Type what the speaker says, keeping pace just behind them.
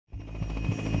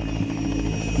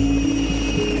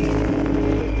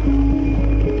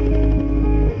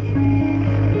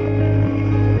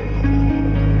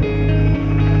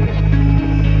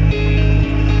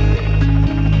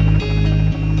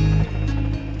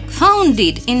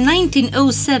Founded in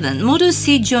 1907, Motor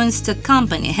Sich Joint Stock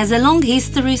Company has a long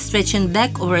history stretching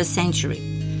back over a century.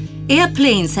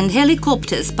 Airplanes and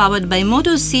helicopters powered by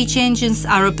Motor Sich engines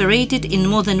are operated in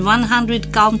more than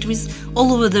 100 countries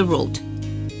all over the world.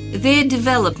 Their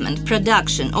development,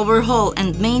 production, overhaul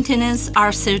and maintenance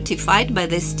are certified by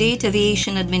the State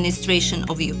Aviation Administration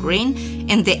of Ukraine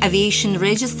and the Aviation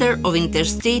Register of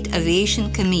Interstate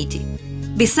Aviation Committee.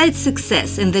 Besides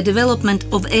success in the development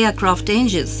of aircraft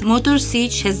engines, Motor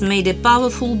Sich has made a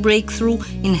powerful breakthrough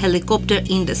in helicopter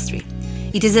industry.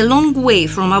 It is a long way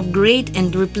from upgrade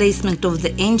and replacement of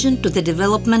the engine to the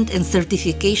development and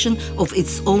certification of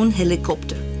its own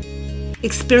helicopter.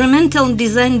 Experimental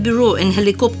Design Bureau and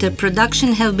helicopter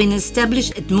production have been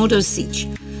established at Motor Sich.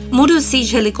 Motor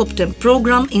Sich helicopter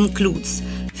program includes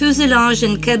fuselage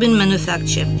and cabin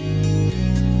manufacture,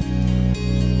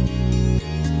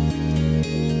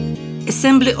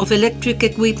 assembly of electric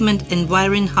equipment and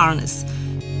wiring harness,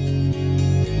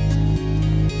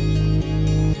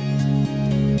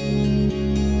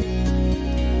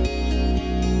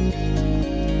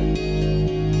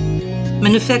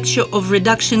 manufacture of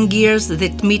reduction gears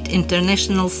that meet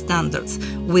international standards,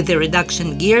 with the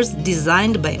reduction gears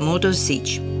designed by Motor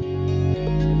Sich.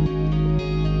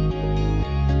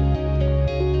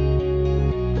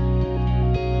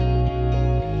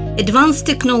 Advanced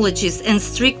technologies and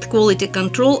strict quality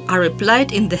control are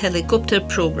applied in the helicopter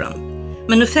program.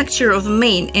 Manufacture of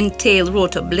main and tail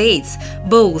rotor blades,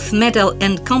 both metal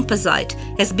and composite,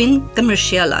 has been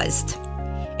commercialized.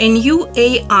 A new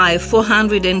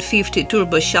AI-450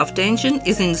 turboshaft engine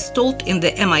is installed in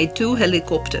the Mi-2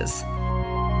 helicopters.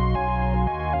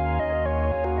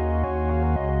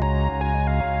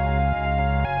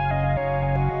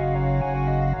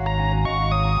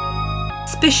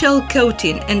 Special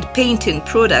coating and painting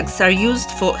products are used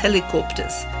for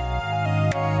helicopters.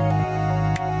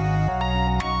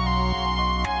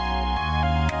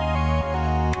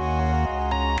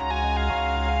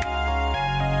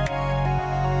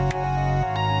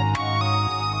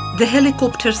 The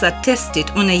helicopters are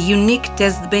tested on a unique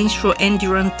test bench for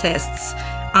endurance tests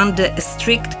under a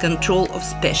strict control of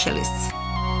specialists.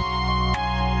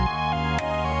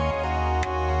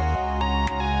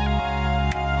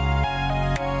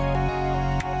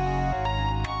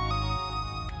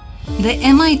 The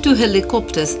Mi-2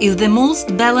 helicopters is the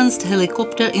most balanced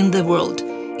helicopter in the world.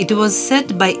 It was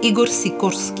set by Igor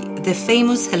Sikorsky, the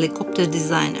famous helicopter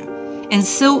designer, and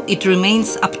so it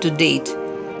remains up to date.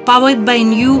 Powered by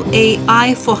new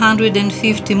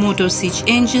AI-450 Motor Sich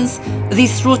engines,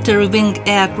 this rotary wing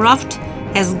aircraft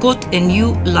has got a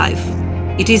new life.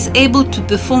 It is able to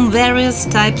perform various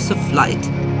types of flight.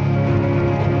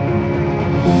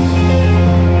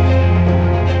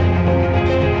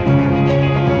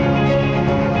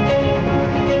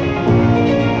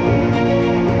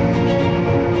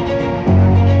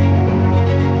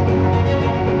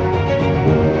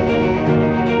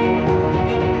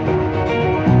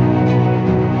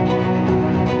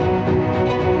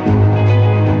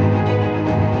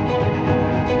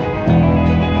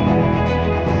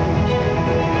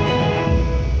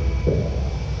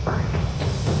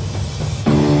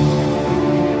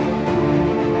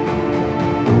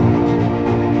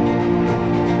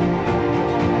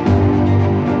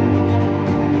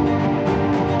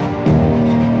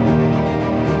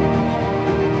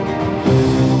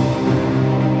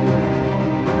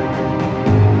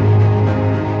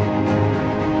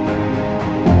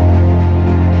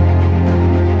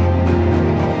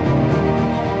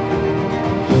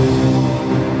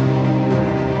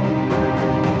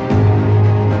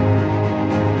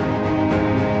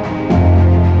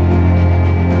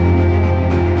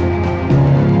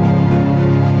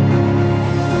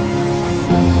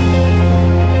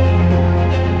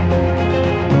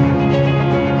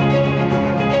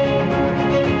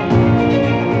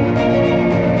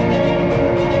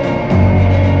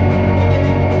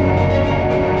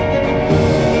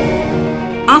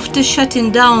 After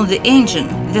shutting down the engine,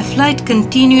 the flight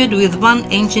continued with one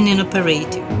engine in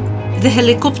operation. The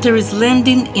helicopter is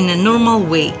landing in a normal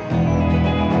way.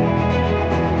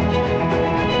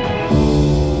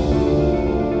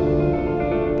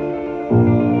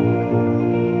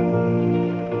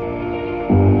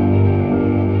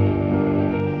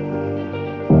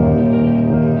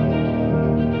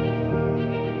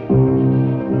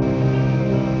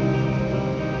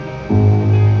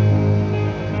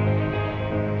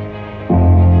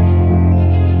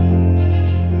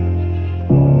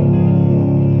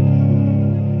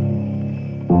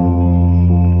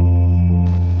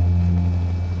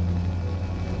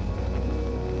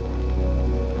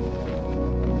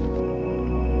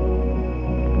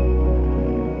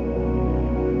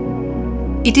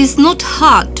 It is not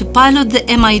hard to pilot the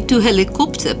Mi-2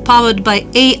 helicopter powered by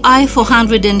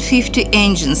AI-450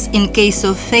 engines in case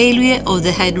of failure of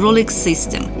the hydraulic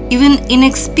system. Even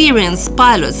inexperienced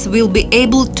pilots will be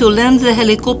able to land the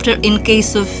helicopter in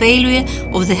case of failure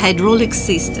of the hydraulic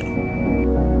system.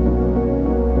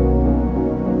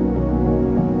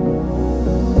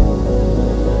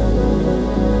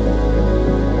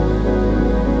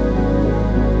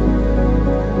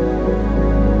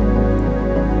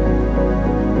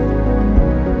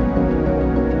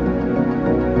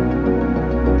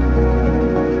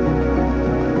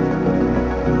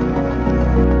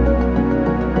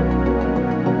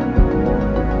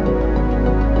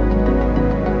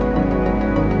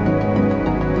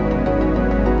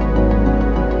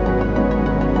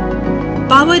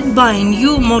 Powered by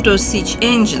new motor SICH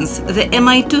engines, the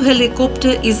Mi-2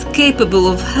 helicopter is capable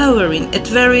of hovering at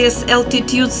various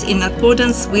altitudes in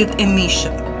accordance with a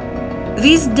mission.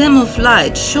 This demo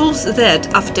flight shows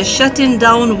that after shutting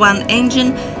down one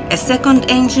engine, a second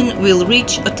engine will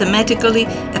reach automatically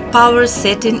a power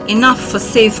setting enough for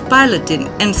safe piloting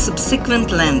and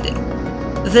subsequent landing.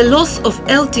 The loss of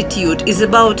altitude is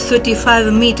about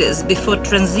 35 meters before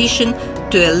transition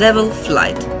to a level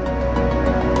flight.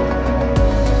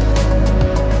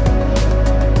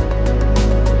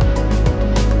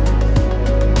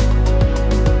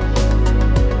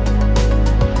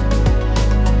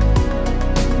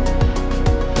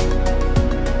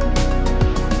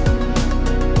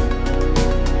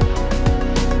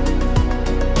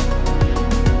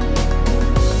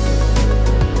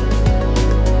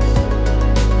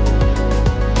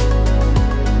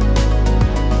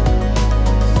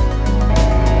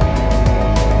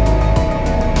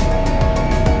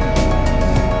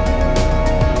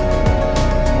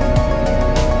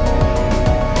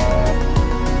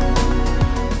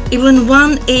 Even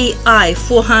one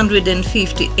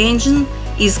AI-450 engine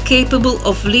is capable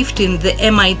of lifting the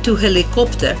Mi-2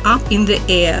 helicopter up in the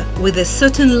air with a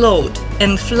certain load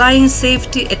and flying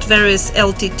safely at various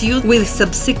altitudes with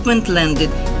subsequent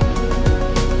landing.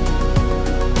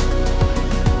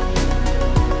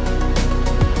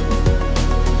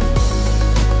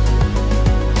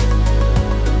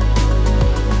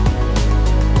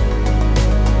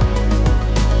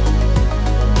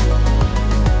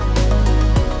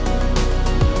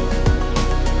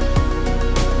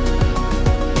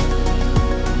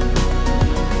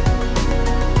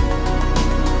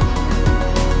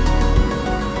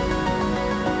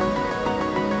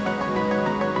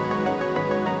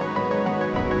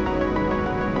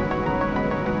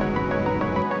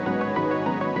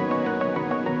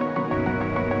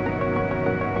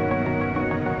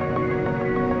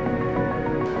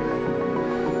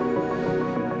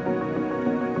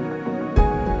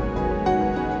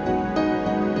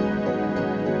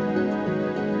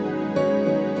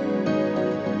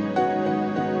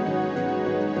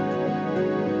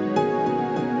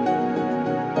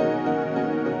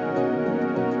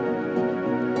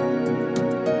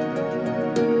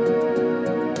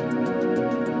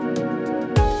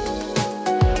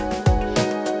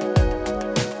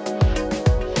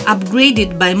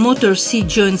 Upgraded by Motor SICH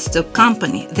joint stock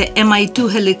company, the Mi-2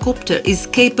 helicopter is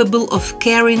capable of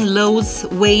carrying loads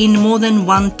weighing more than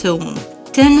 1 ton.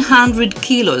 1,000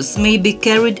 kilos may be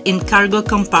carried in cargo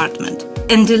compartment,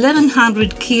 and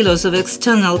 1,100 kilos of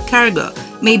external cargo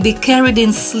may be carried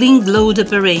in sling load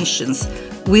operations,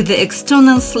 with the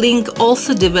external sling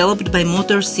also developed by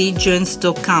Motor SICH joint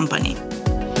stock company.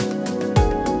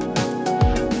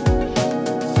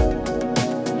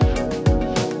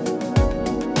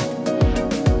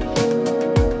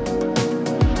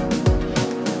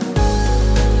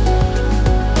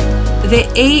 The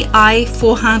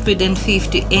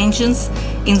AI-450 engines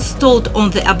installed on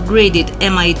the upgraded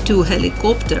Mi-2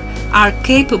 helicopter are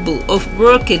capable of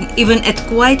working even at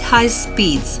quite high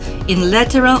speeds in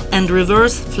lateral and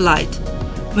reverse flight.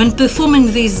 When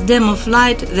performing this demo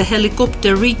flight, the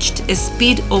helicopter reached a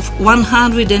speed of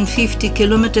 150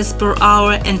 km per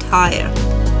hour and higher.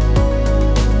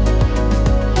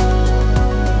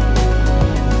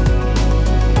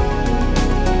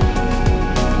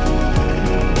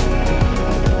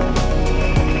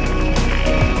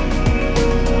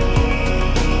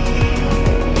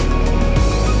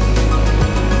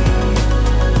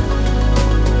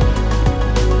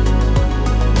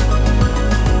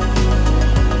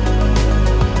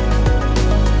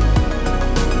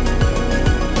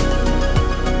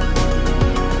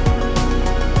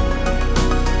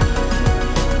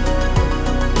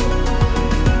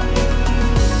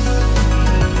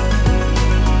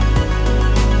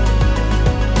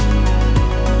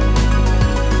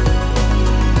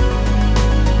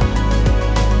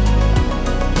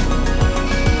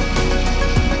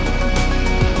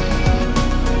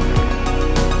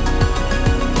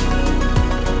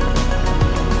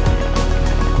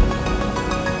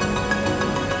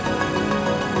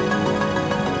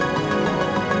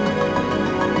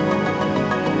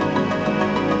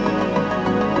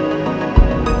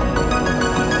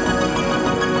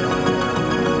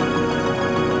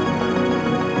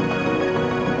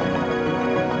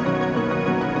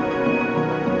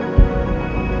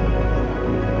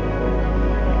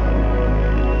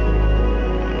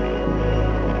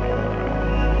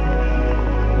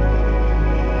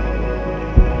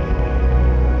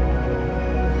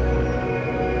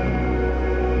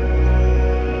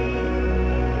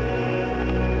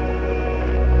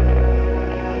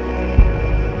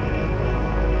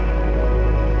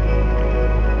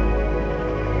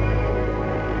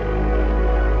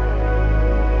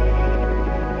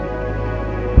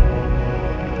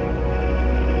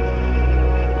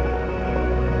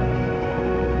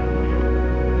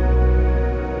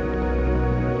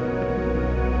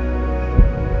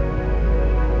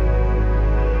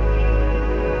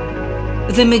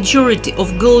 The majority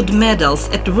of gold medals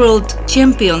at World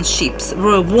Championships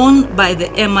were won by the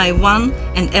Mi-1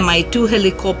 and Mi-2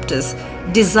 helicopters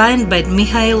designed by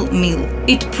Mikhail Mil.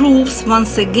 It proves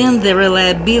once again the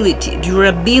reliability,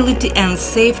 durability and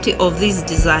safety of this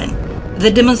design.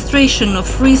 The demonstration of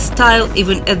freestyle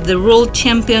even at the World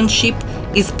Championship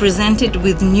is presented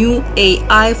with new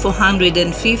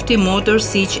AI-450 MOTOR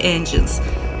SICH engines.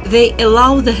 They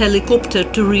allow the helicopter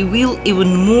to reveal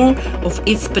even more of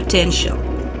its potential.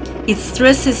 It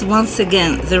stresses once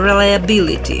again the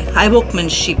reliability, high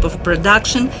workmanship of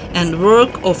production and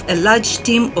work of a large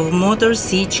team of Motor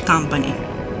SICH company.